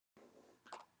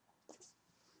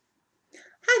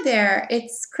Hi there,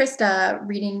 it's Krista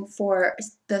reading for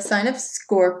the sign of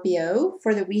Scorpio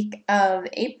for the week of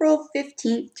April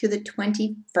 15th to the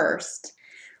 21st.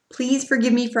 Please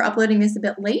forgive me for uploading this a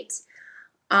bit late.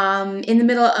 In the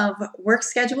middle of work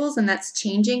schedules, and that's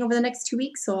changing over the next 2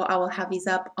 weeks, so I will have these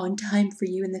up on time for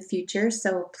you in the future,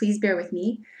 so please bear with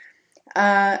me.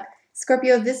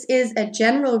 Scorpio, this is a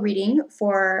general reading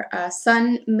for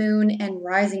Sun, Moon, and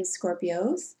Rising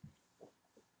Scorpios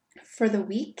for the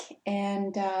week,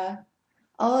 and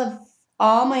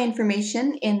all my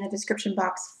information in the description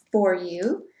box for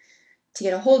you to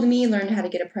get a hold of me, learn how to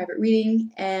get a private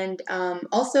reading, and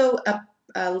also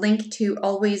a link to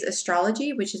Always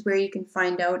Astrology, which is where you can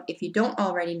find out, if you don't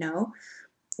already know,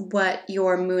 what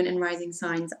your moon and rising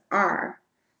signs are.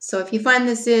 So if you find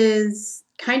this is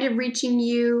kind of reaching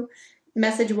you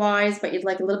message-wise, but you'd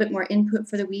like a little bit more input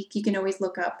for the week, you can always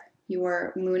look up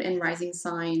your moon and rising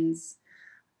signs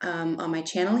on my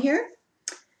channel here.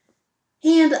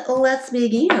 And let's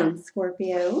begin,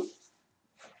 Scorpio.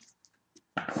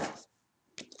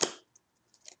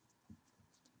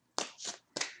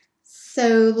 So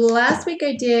last week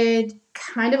I did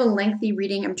kind of a lengthy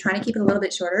reading. I'm trying to keep it a little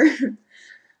bit shorter.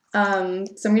 So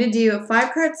I'm going to do a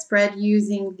 5-card spread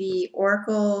using the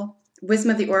Oracle, Wisdom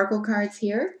of the Oracle cards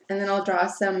here. And then I'll draw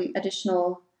some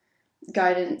additional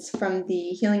guidance from the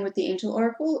Healing with the Angel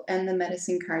Oracle and the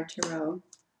Medicine card tarot.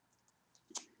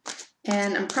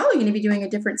 And I'm probably going to be doing a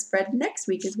different spread next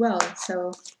week as well.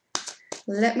 So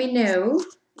let me know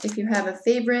if you have a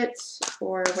favorite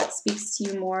or what speaks to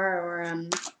you more, or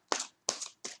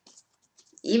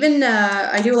even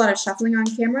I do a lot of shuffling on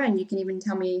camera, and you can even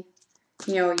tell me,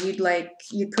 you know,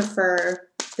 you'd prefer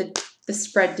the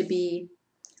spread to be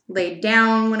laid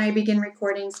down when I begin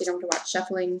recording, so you don't have to watch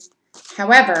shuffling.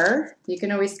 However, you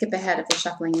can always skip ahead if the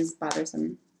shuffling is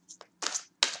bothersome.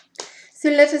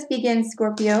 So let us begin,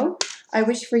 Scorpio. I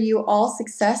wish for you all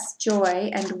success,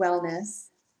 joy, and wellness.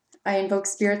 I invoke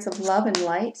spirits of love and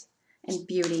light and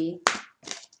beauty.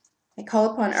 I call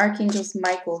upon Archangels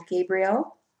Michael,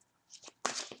 Gabriel,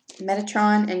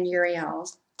 Metatron, and Uriel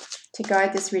to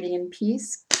guide this reading in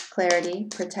peace, clarity,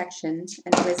 protection,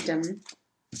 and wisdom.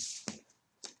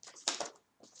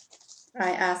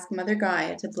 I ask Mother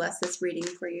Gaia to bless this reading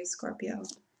for you, Scorpio.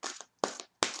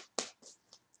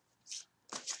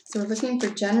 So we're looking for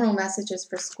general messages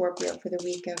for Scorpio for the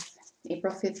week of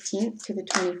April 15th to the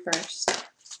 21st.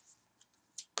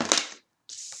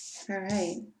 All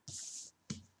right.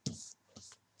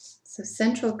 So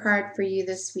central card for you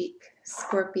this week,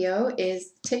 Scorpio,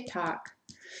 is TikTok.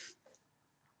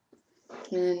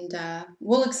 And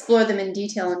we'll explore them in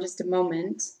detail in just a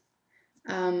moment.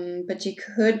 But you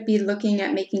could be looking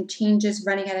at making changes,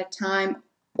 running out of time,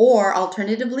 or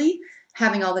alternatively,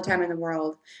 having all the time in the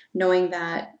world, knowing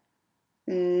that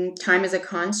time is a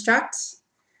construct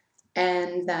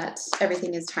and that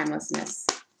everything is timelessness.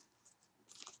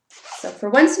 So for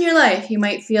once in your life, you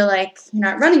might feel like you're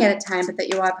not running out of time, but that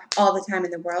you have all the time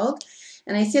in the world.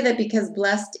 And I say that because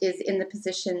blessed is in the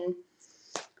position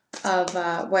of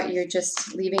what you're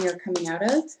just leaving or coming out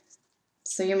of.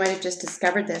 So you might have just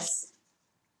discovered this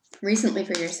recently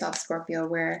for yourself, Scorpio,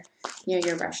 where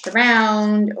you're rushed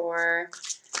around, or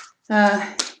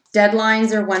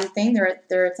deadlines are one thing,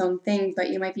 they're its own thing, but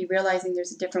you might be realizing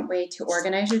there's a different way to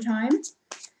organize your time.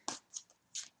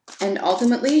 And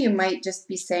ultimately, you might just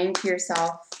be saying to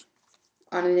yourself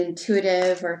on an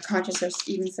intuitive or conscious or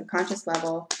even subconscious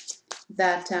level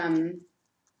that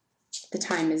the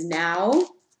time is now.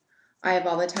 I have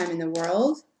all the time in the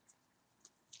world.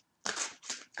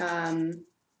 I'm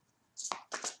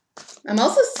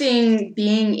also seeing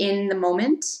being in the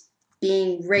moment,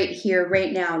 being right here,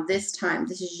 right now, this time.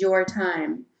 This is your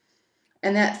time.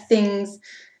 And that things,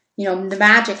 the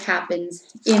magic happens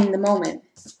in the moment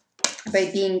by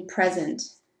being present.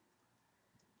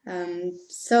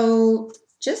 So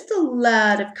just a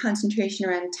lot of concentration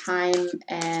around time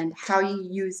and how you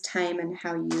use time and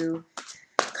how you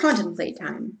contemplate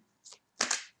time.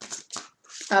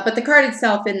 But the card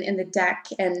itself in the deck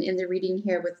and in the reading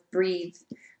here with Breathe,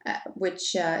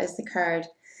 which is the card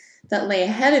that lay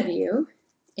ahead of you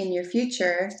in your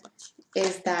future,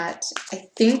 is that I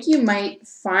think you might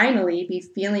finally be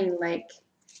feeling like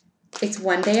it's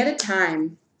one day at a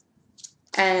time.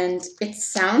 And it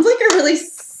sounds like a really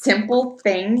simple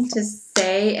thing to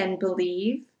say and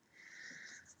believe.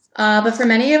 But for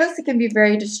many of us, it can be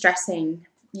very distressing.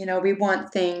 We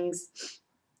want things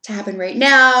to happen right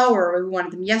now, or we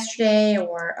wanted them yesterday,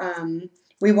 or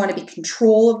we want to be in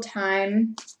control of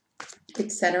time,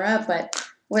 etc. But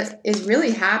what is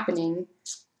really happening,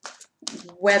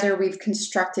 whether we've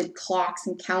constructed clocks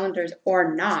and calendars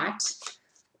or not,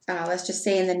 let's just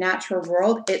say in the natural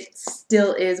world, it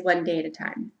still is one day at a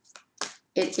time.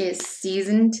 It is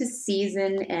season to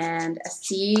season, and a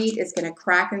seed is going to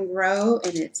crack and grow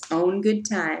in its own good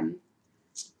time,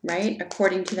 right?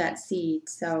 According to that seed.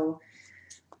 So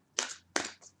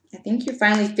I think you're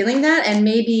finally feeling that, and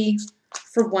maybe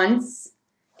for once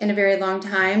in a very long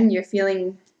time, you're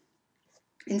feeling,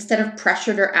 instead of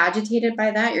pressured or agitated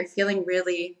by that, you're feeling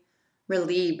really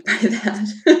relieved by that.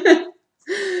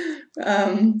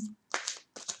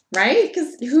 Right?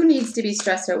 Because who needs to be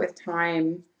stressed out with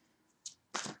time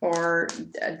or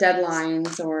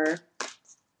deadlines or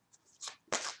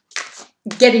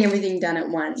getting everything done at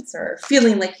once or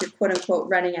feeling like you're quote unquote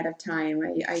running out of time?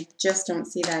 I just don't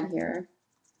see that here.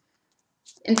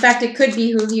 In fact, it could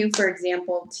behoove you, for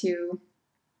example, to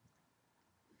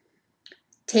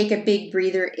take a big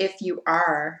breather if you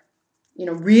are,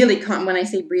 really, when I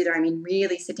say breather, I mean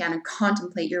really sit down and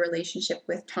contemplate your relationship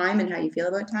with time and how you feel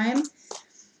about time,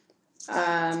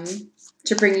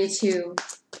 to bring you to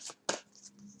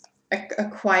a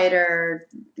quieter,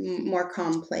 more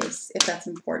calm place, if that's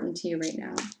important to you right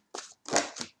now.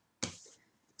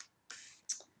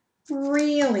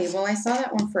 Really? Well, I saw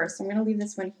that one first. So I'm going to leave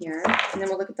this one here, and then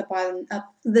we'll look at the bottom of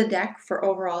the deck for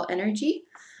overall energy.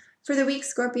 For the week,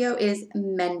 Scorpio, is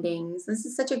Mendings. This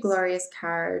is such a glorious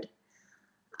card.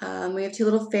 We have two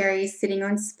little fairies sitting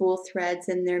on spool threads,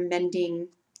 and they're mending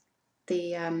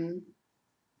the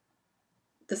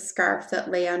scarf that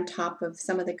lay on top of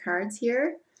some of the cards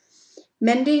here.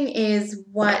 Mending is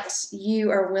what you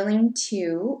are willing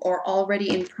to, or already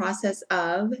in process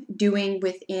of, doing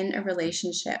within a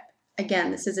relationship.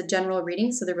 Again, this is a general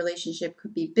reading, so the relationship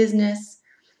could be business,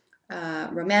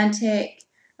 romantic,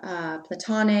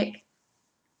 platonic,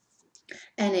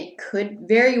 and it could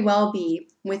very well be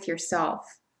with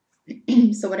yourself.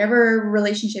 So whatever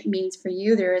relationship means for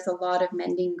you, there is a lot of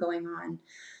mending going on.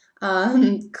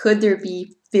 Could there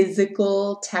be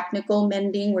physical, technical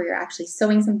mending where you're actually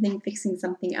sewing something, fixing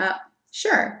something up?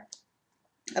 Sure.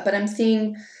 But I'm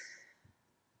seeing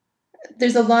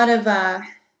there's a lot of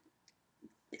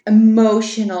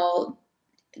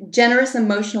generous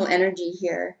emotional energy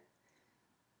here.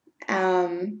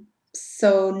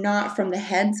 So not from the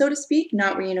head, so to speak,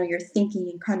 not where, you're thinking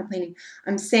and contemplating.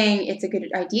 I'm saying it's a good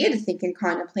idea to think and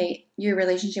contemplate your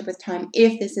relationship with time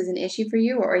if this is an issue for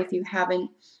you, or if you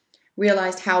haven't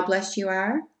realized how blessed you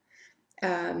are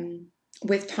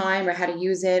with time, or how to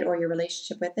use it, or your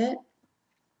relationship with it.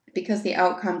 Because the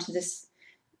outcome to this,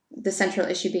 the central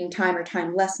issue being time, or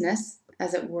timelessness,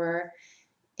 as it were,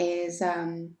 is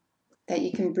that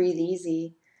you can breathe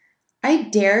easy. I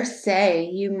dare say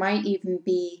you might even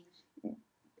be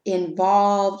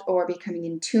involved or becoming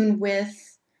in tune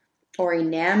with or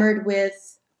enamored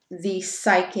with the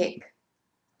psychic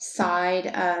side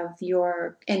of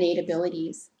your innate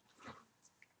abilities.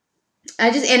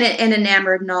 And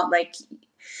enamored, not like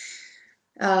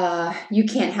you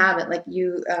can't have it, like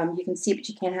you can see it but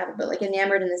you can't have it, but like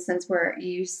enamored in the sense where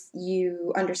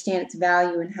you understand its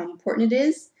value and how important it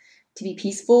is to be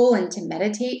peaceful and to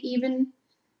meditate, even,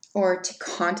 or to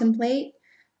contemplate,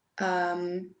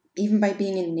 even by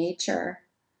being in nature,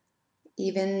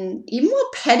 even while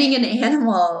petting an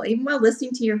animal, even while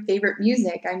listening to your favorite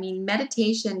music. I mean,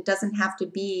 meditation doesn't have to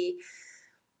be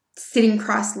sitting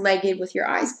cross-legged with your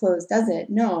eyes closed, does it?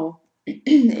 No.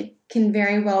 It can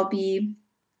very well be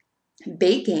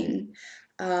baking,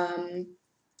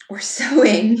 or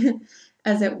sewing,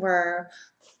 as it were,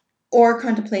 or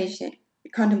contemplation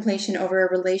over a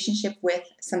relationship with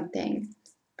something,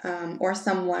 or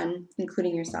someone,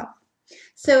 including yourself.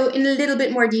 So in a little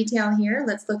bit more detail here,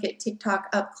 let's look at TikTok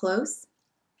up close.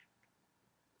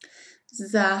 This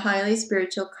is a highly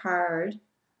spiritual card,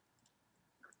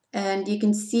 and you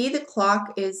can see the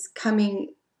clock is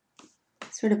coming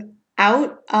sort of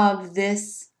out of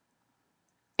this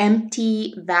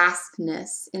empty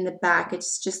vastness in the back.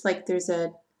 It's just like there's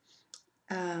a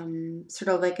sort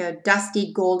of like a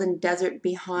dusty golden desert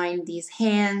behind these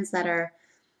hands that are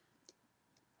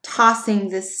tossing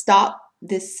this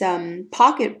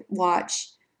pocket watch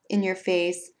in your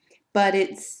face, but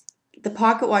the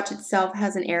pocket watch itself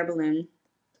has an air balloon,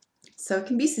 so it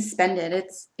can be suspended.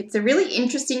 It's a really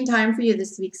interesting time for you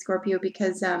this week, Scorpio,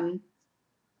 because I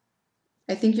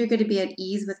think you're going to be at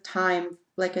ease with time,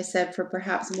 like I said, for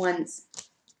perhaps once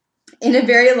in a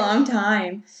very long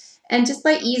time. And just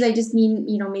by ease, I just mean,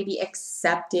 maybe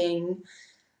accepting,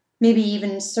 maybe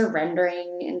even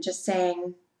surrendering, and just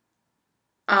saying,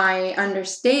 I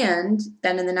understand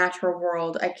that in the natural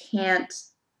world, I can't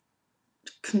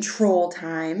control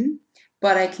time,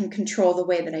 but I can control the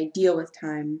way that I deal with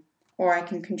time, or I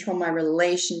can control my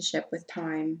relationship with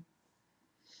time.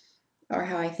 or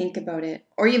how I think about it,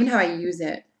 or even how I use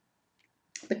it.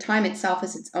 But time itself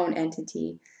is its own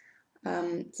entity.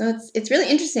 So it's really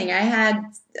interesting. I had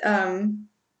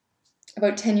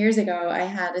about 10 years ago, I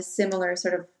had a similar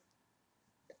sort of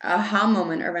aha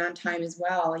moment around time as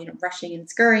well, rushing and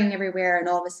scurrying everywhere. And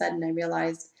all of a sudden I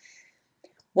realized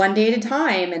one day at a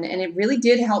time. And it really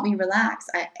did help me relax.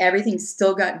 Everything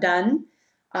still got done.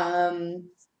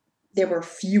 There were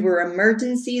fewer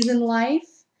emergencies in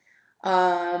life.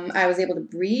 I was able to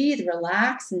breathe,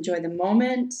 relax, enjoy the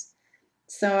moment.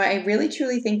 So I really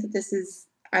truly think that this is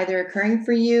either occurring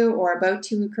for you or about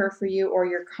to occur for you, or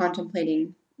you're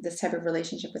contemplating this type of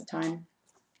relationship with time.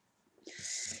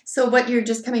 So what you're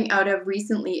just coming out of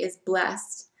recently is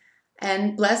blessed.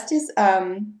 And blessed is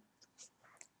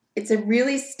it's a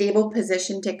really stable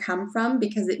position to come from,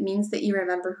 because it means that you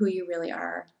remember who you really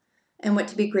are and what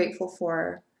to be grateful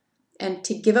for, and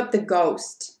to give up the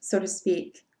ghost, so to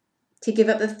speak, to give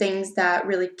up the things that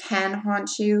really can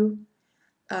haunt you,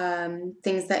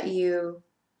 things that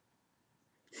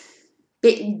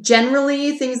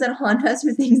generally things that haunt us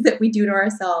are things that we do to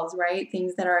ourselves, right?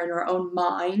 Things that are in our own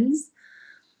minds,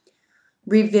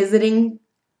 revisiting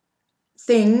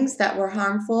things that were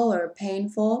harmful or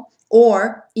painful,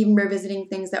 or even revisiting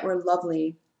things that were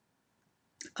lovely,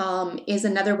 is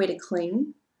another way to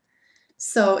cling.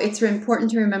 So it's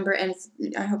important to remember, and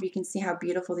I hope you can see how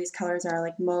beautiful these colors are,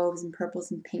 like mauves and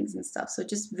purples and pinks and stuff. So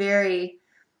just very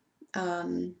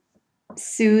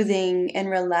soothing and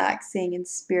relaxing and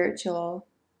spiritual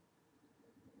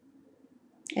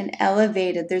and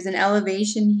elevated. There's an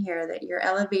elevation here, that you're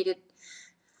elevated.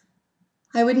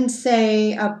 I wouldn't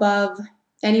say above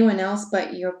anyone else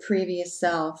but your previous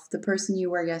self, the person you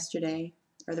were yesterday,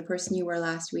 or the person you were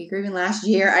last week, or even last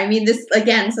year. I mean, this,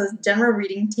 again, so it's general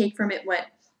reading. Take from it what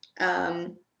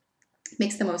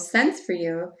makes the most sense for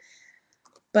you.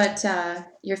 But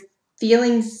you're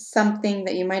feeling something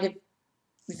that you might have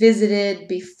visited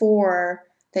before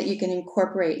that you can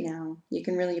incorporate now. You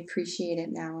can really appreciate it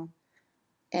now.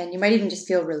 And you might even just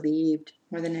feel relieved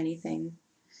more than anything.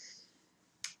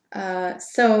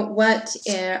 So what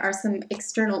are some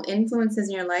external influences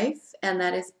in your life? And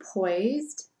that is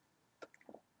poised.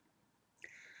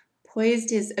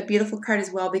 Poised is a beautiful card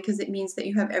as well, because it means that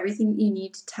you have everything you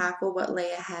need to tackle what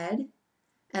lay ahead,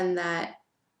 and that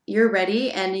you're ready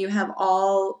and you have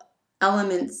all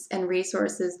elements and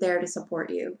resources there to support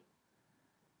you.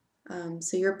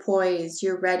 So you're poised,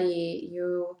 you're ready,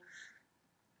 you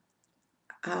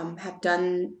have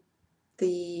done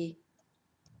the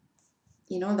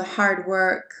hard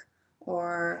work,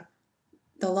 or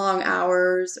the long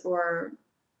hours, or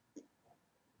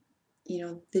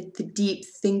the deep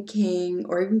thinking,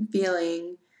 or even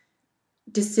feeling,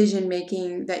 decision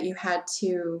making that you had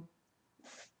to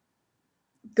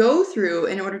go through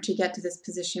in order to get to this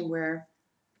position where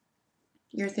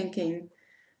you're thinking,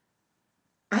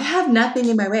 I have nothing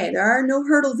in my way. There are no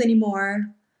hurdles anymore.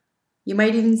 You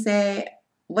might even say,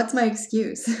 what's my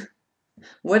excuse?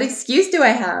 What excuse do I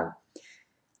have?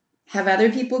 Have other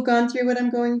people gone through what I'm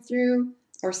going through,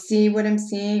 or see what I'm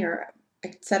seeing, or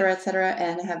et cetera,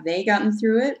 and have they gotten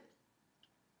through it?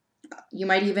 You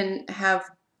might even have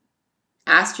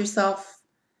asked yourself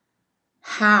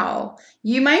how.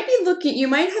 You might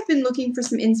have been looking for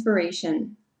some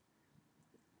inspiration.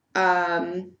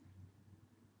 And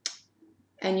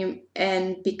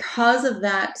because of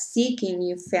that seeking,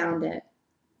 you found it.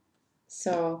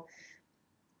 So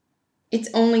it's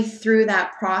only through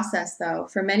that process, though.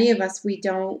 For many of us, we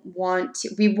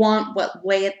want what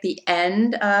lay at the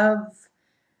end of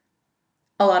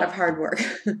a lot of hard work,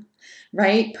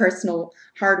 right? Personal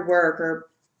hard work, or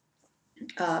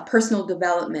personal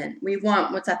development. We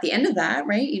want what's at the end of that,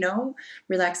 right?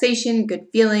 Relaxation, good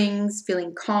feelings,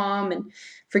 feeling calm, and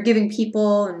forgiving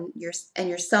people and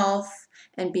yourself,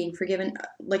 and being forgiven.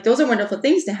 Like, those are wonderful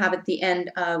things to have at the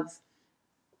end of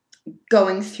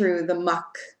going through the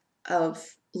muck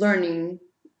of learning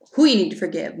who you need to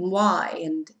forgive, and why,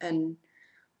 and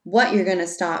what you're going to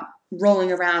stop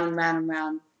rolling around and round and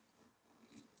round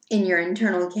in your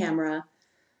internal camera.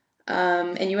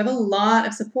 And you have a lot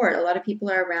of support. A lot of people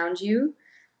are around you,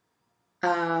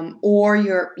 or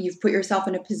you've put yourself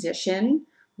in a position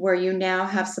where you now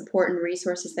have support and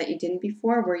resources that you didn't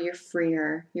before, where you're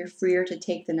freer. You're freer to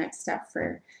take the next step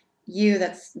for you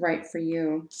that's right for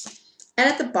you. And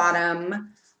at the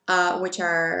bottom, which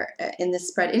are in the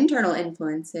spread internal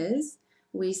influences,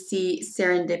 we see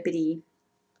serendipity.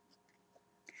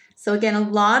 So again, a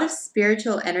lot of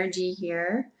spiritual energy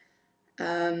here.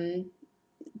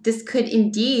 This could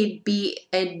indeed be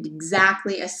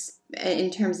exactly in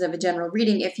terms of a general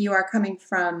reading, if you are coming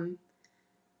from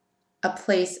a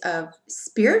place of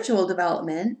spiritual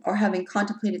development or having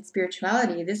contemplated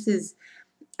spirituality, this is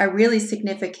a really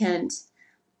significant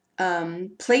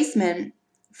placement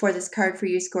for this card for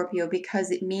you, Scorpio, because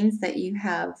it means that you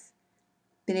have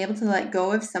been able to let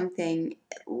go of something.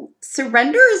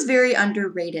 Surrender is very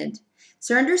underrated.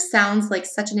 Surrender sounds like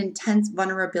such an intense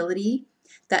vulnerability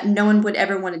that no one would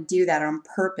ever want to do that on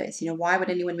purpose. You know, why would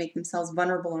anyone make themselves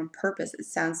vulnerable on purpose? It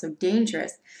sounds so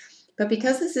dangerous. But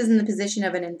because this is in the position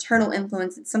of an internal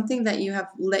influence, it's something that you have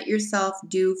let yourself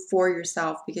do for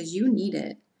yourself because you need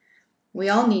it. We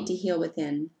all need to heal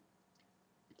within.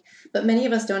 But many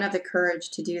of us don't have the courage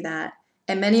to do that.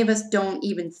 And many of us don't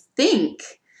even think.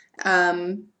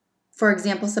 For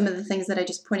example, some of the things that I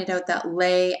just pointed out that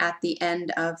lay at the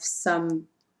end of some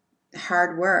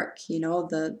hard work, you know,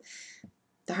 the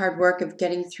hard work of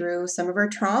getting through some of our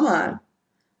trauma,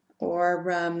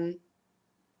 or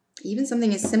even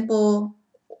something as simple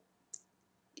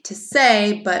to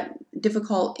say but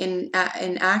difficult in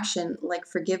action, like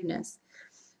forgiveness.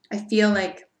 I feel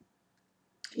like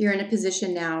you're in a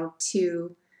position now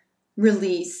to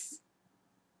release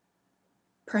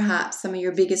perhaps some of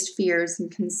your biggest fears and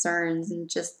concerns and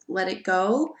just let it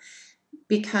go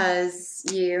because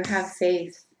you have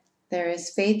faith. There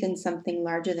is faith in something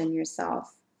larger than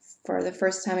yourself for the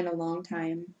first time in a long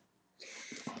time.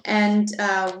 And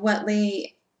what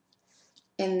lay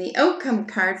in the outcome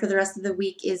card for the rest of the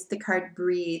week is the card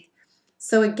Breathe.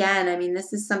 So again, I mean,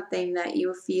 this is something that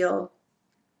you feel.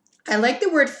 I like the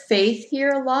word faith here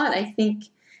a lot. I think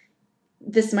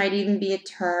this might even be a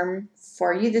term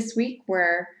for you this week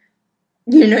where,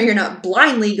 you know, you're not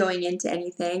blindly going into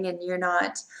anything and you're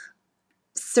not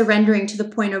surrendering to the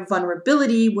point of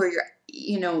vulnerability where you're,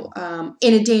 you know,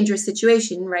 in a dangerous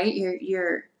situation, right?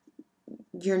 You're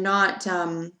not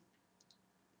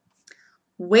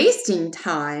wasting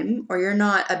time, or you're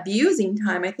not abusing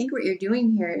time. I think what you're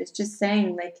doing here is just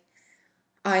saying, like,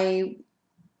 I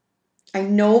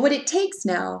know what it takes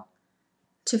now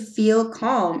to feel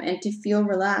calm and to feel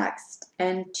relaxed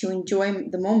and to enjoy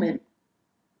the moment,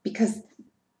 because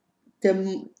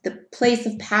the place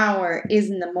of power is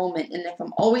in the moment. And if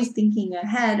I'm always thinking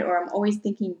ahead or I'm always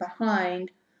thinking behind,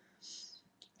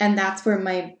 and that's where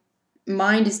my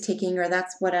mind is taking, or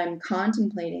that's what I'm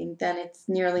contemplating, then it's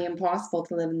nearly impossible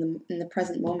to live in the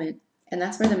present moment. And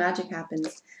that's where the magic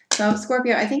happens. So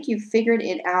Scorpio, I think you've figured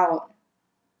it out.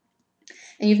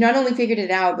 And you've not only figured it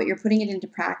out, but you're putting it into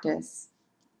practice.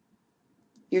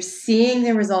 You're seeing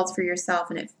the results for yourself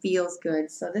and it feels good.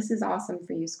 So this is awesome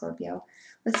for you, Scorpio.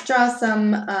 Let's draw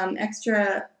some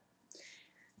extra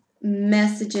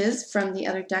messages from the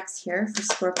other decks here for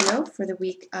Scorpio for the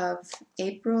week of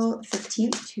April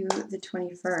 15th to the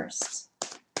 21st.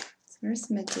 So here's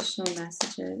some additional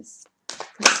messages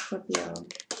for Scorpio.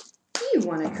 Do you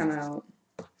want to come out?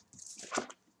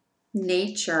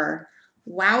 Nature.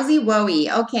 Wowzy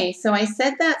wowie. Okay, so I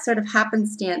said that sort of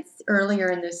happenstance earlier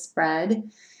in this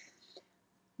spread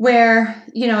where,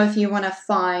 you know, if you want to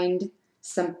find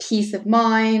some peace of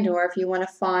mind, or if you want to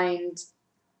find,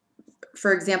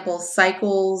 for example,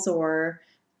 cycles or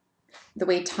the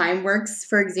way time works,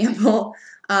 for example,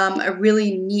 a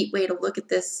really neat way to look at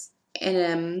this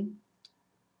in,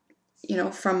 you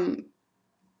know, from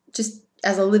just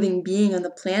as a living being on the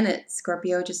planet,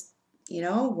 Scorpio, just, you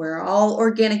know, we're all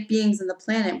organic beings on the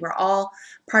planet. We're all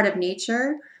part of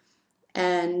nature.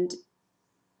 And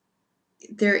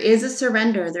there is a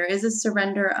surrender. There is a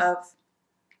surrender of,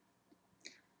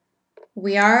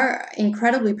 we are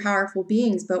incredibly powerful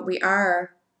beings, but we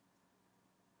are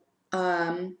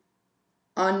on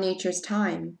nature's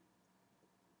time.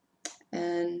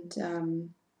 And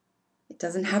it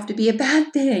doesn't have to be a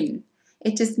bad thing.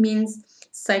 It just means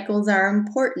cycles are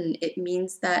important. It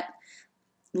means that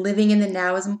living in the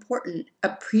now is important.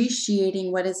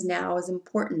 Appreciating what is now is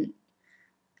important.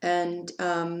 And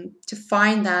to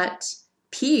find that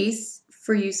peace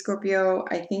for you, Scorpio,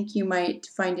 I think you might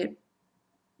find it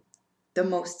the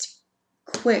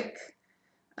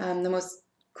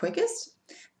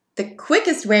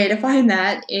quickest way to find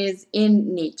that is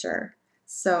in nature.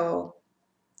 So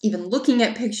even looking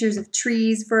at pictures of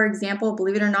trees, for example,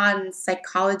 believe it or not, in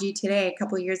Psychology Today, a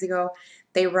couple of years ago,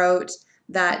 they wrote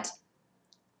that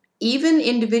even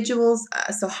individuals,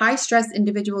 so high-stress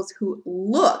individuals who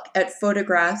look at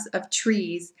photographs of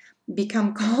trees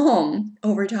become calm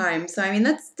over time. So, I mean,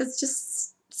 that's just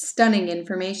stunning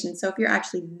information. So if you're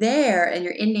actually there and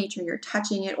you're in nature, you're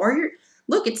touching it, or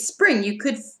look, it's spring. You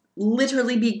could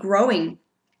literally be growing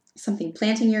something,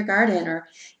 planting your garden or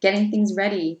getting things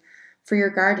ready for your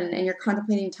garden, and you're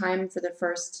contemplating time for the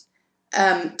first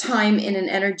time in an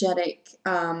energetic,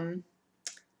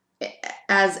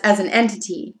 as an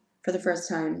entity. for the first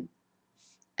time.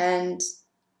 And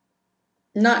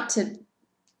not to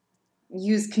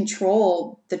use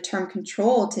control, the term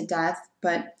control, to death,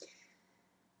 but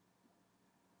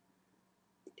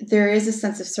there is a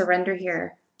sense of surrender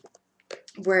here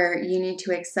where you need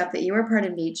to accept that you are part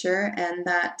of nature, and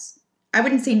that I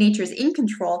wouldn't say nature is in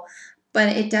control, but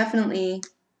it definitely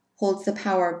holds the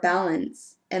power of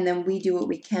balance, and then we do what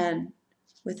we can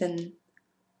within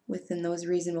those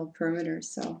reasonable perimeters.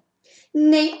 So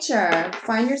nature,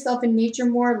 find yourself in nature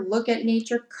more, look at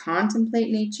nature, contemplate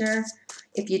nature.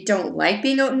 If you don't like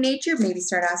being out in nature, maybe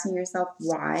start asking yourself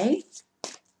why.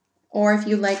 Or if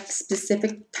you like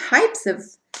specific types of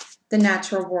the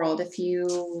natural world, if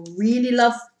you really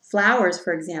love flowers,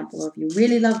 for example, or if you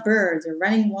really love birds or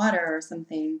running water or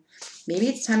something, maybe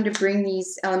it's time to bring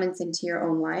these elements into your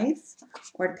own life,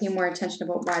 or to pay more attention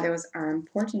about why those are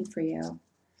important for you.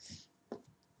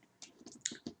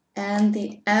 And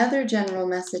the other general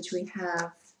message we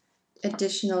have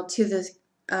additional to this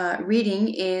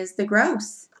reading is the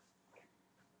grouse.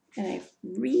 And I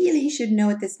really should know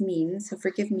what this means, so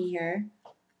forgive me here.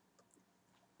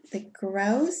 The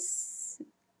grouse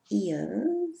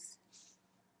is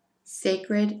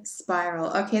sacred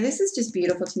spiral. Okay, this is just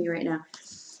beautiful to me right now.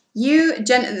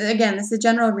 Again, this is a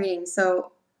general reading,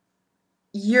 so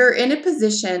you're in a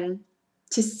position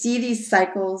to see these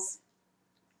cycles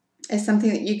as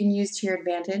something that you can use to your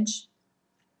advantage,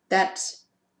 that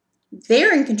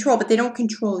they're in control, but they don't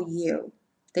control you.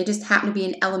 They just happen to be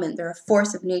an element. They're a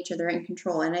force of nature. They're in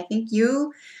control. And I think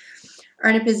you are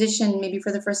in a position, maybe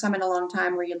for the first time in a long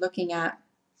time, where you're looking at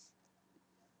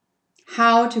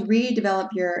how to redevelop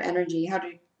your energy, how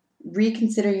to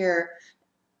reconsider your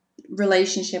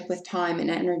relationship with time and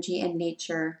energy and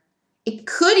nature. It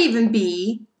could even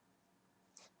be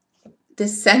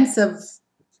this sense of,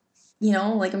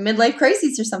 like a midlife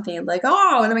crisis or something. Like,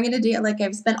 oh, what am I going to do? Like,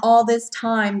 I've spent all this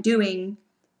time doing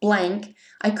blank.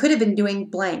 I could have been doing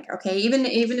blank. Okay, even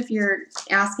if you're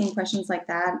asking questions like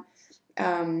that,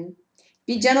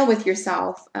 be gentle with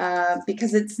yourself,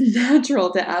 because it's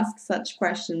natural to ask such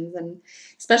questions, and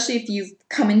especially if you've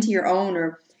come into your own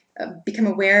or become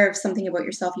aware of something about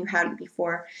yourself you hadn't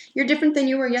before. You're different than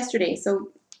you were yesterday,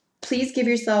 so please give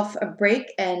yourself a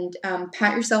break and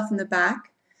pat yourself on the back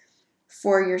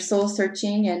for your soul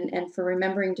searching and for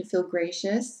remembering to feel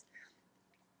gracious,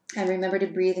 and remember to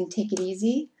breathe and take it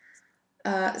easy.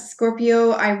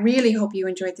 Scorpio, I really hope you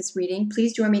enjoyed this reading.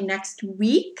 Please join me next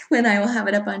week when I will have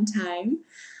it up on time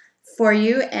for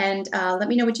you, and let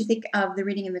me know what you think of the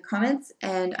reading in the comments,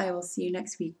 and I will see you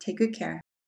next week. Take good care.